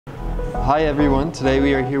Hi everyone, today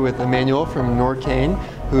we are here with Emmanual from Norqain,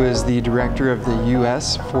 who is the director of the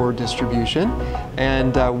US for distribution,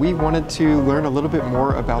 and we wanted to learn a little bit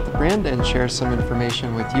more about the brand and share some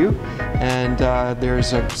information with you. And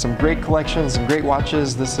there's some great collections, some great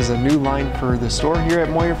watches. This is a new line for the store here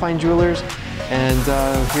at Moyer Fine Jewelers,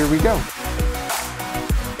 and here we go.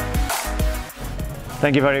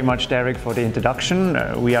 Thank you very much, Derek, for the introduction.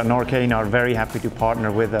 We at Norqain are very happy to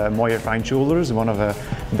partner with Moyer Fine Jewelers, one of the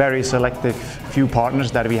very selective few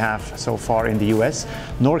partners that we have so far in the US.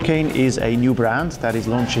 Norqain is a new brand that is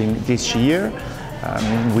launching this year.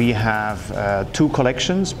 We have two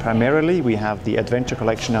collections primarily. We have the Adventure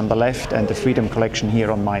collection on the left and the Freedom collection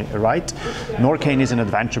here on my right. Norqain is an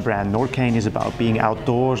adventure brand. Norqain is about being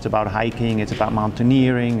outdoors, it's about hiking, it's about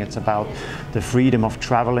mountaineering, it's about the freedom of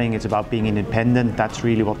traveling, it's about being independent. That's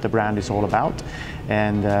really what the brand is all about.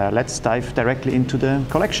 And let's dive directly into the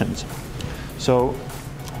collections. So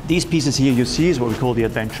these pieces here you see is what we call the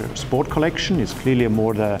Adventure Sport collection. It's clearly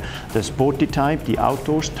more the sporty type, the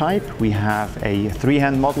outdoors type. We have a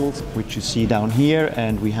three-hand model, which you see down here,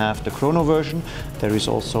 and we have the chrono version. There is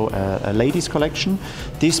also a ladies collection.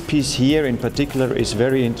 This piece here in particular is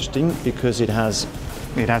very interesting because it has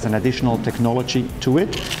an additional technology to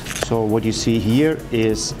it. So what you see here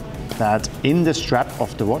is that in the strap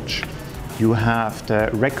of the watch, you have the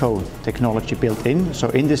Reco technology built in. So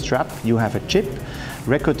in this strap, you have a chip.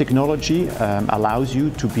 Reco technology allows you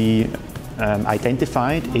to be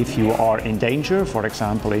identified if you are in danger. For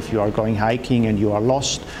example, if you are going hiking and you are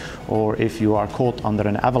lost, or if you are caught under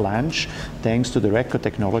an avalanche. Thanks to the Reco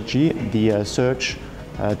technology, the search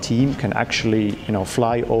team can actually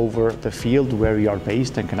fly over the field where you are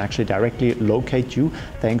based and can actually directly locate you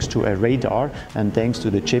thanks to a radar and thanks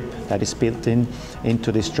to the chip that is built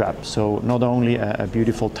into this strap. So not only a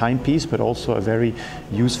beautiful timepiece, but also a very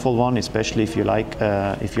useful one, especially if you like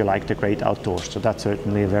the great outdoors. So that's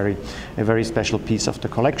certainly a very special piece of the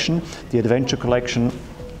collection. The Adventure collection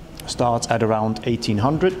starts at around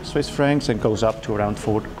 1,800 Swiss francs and goes up to around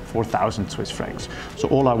 4,000 Swiss francs. So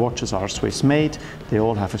all our watches are Swiss made. They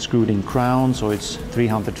all have a screwed in crown, so it's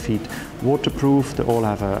 300 feet waterproof. They all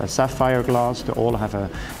have a sapphire glass. They all have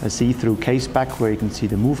a see-through case back where you can see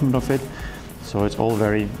the movement of it. So it's all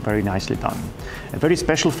very, very nicely done. A very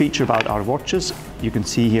special feature about our watches, you can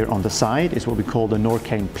see here on the side, is what we call the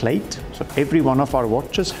Norqain plate. So every one of our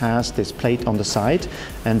watches has this plate on the side,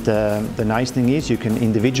 and the nice thing is you can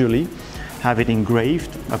individually have it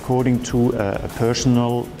engraved according to a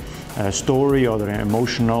personal story or an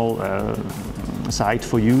emotional side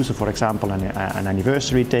for you. So for example, an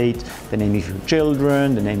anniversary date, the name of your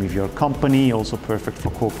children, the name of your company, also perfect for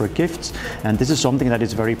corporate gifts. And this is something that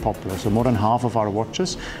is very popular. So more than half of our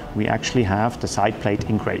watches, we actually have the side plate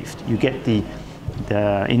engraved. You get the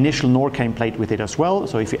initial Norqain plate with it as well.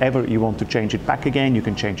 So if ever you want to change it back again, you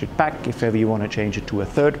can change it back. If ever you want to change it to a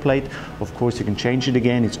third plate, of course you can change it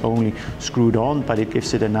again. It's only screwed on, but it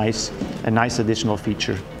gives it a nice additional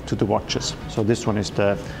feature to the watches. So this one is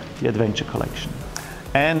the Adventure collection.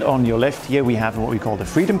 And on your left here we have what we call the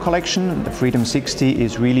Freedom collection. The Freedom 60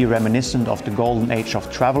 is really reminiscent of the golden age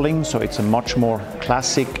of traveling, so it's a much more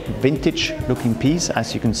classic vintage looking piece,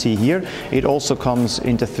 as you can see here. It also comes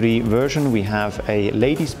into three versions. We have a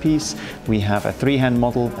ladies piece, we have a three-hand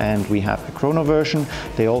model, and we have a chrono version.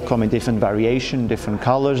 They all come in different variation, different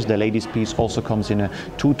colors. The ladies piece also comes in a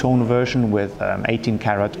two-tone version with 18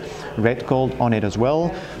 karat red gold on it as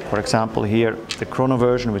well. For example, here the chrono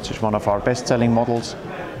version, which is one of our best-selling models.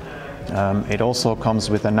 It also comes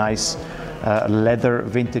with a nice leather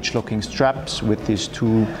vintage looking straps with these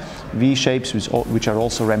two V shapes, which are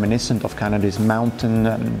also reminiscent of kind of this mountain,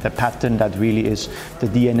 the pattern that really is the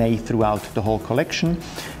DNA throughout the whole collection.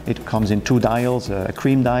 It comes in two dials, a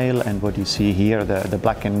cream dial and what you see here, the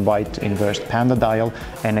black and white inversed panda dial.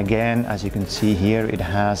 And again, as you can see here, it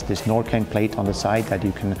has this Norqain plate on the side that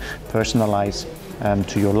you can personalize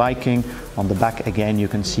to your liking. On the back again you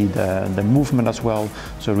can see the movement as well,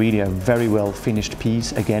 so really a very well finished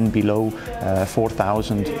piece, again below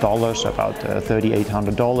 $4,000, about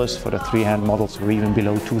 $3,800 for the three-hand models, or even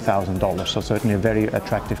below $2,000. So certainly a very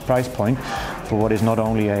attractive price point for what is not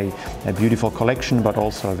only a beautiful collection but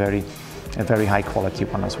also a very high quality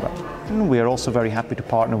one as well. And we are also very happy to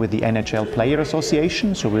partner with the NHL Player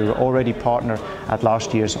Association. So we were already partner at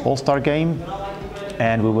last year's All-Star Game,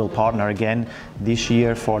 and we will partner again this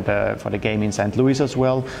year for the game in St. Louis as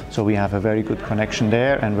well. So we have a very good connection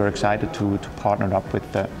there, and we're excited to partner up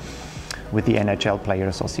with the NHL Player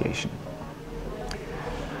Association.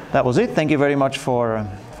 That was it. Thank you very much for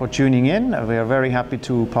for tuning in. We are very happy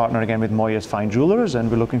to partner again with Moyer's Fine Jewelers, and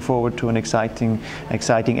we're looking forward to an exciting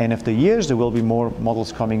end of the year. There will be more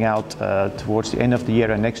models coming out towards the end of the year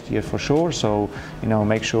and next year for sure. So,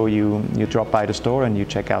 make sure you drop by the store and you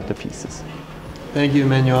check out the pieces. Thank you,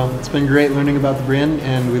 Emmanuel. It's been great learning about the brand,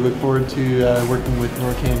 and we look forward to working with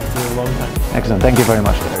Norqain for a long time. Excellent. Thank you very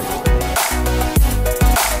much, Derek.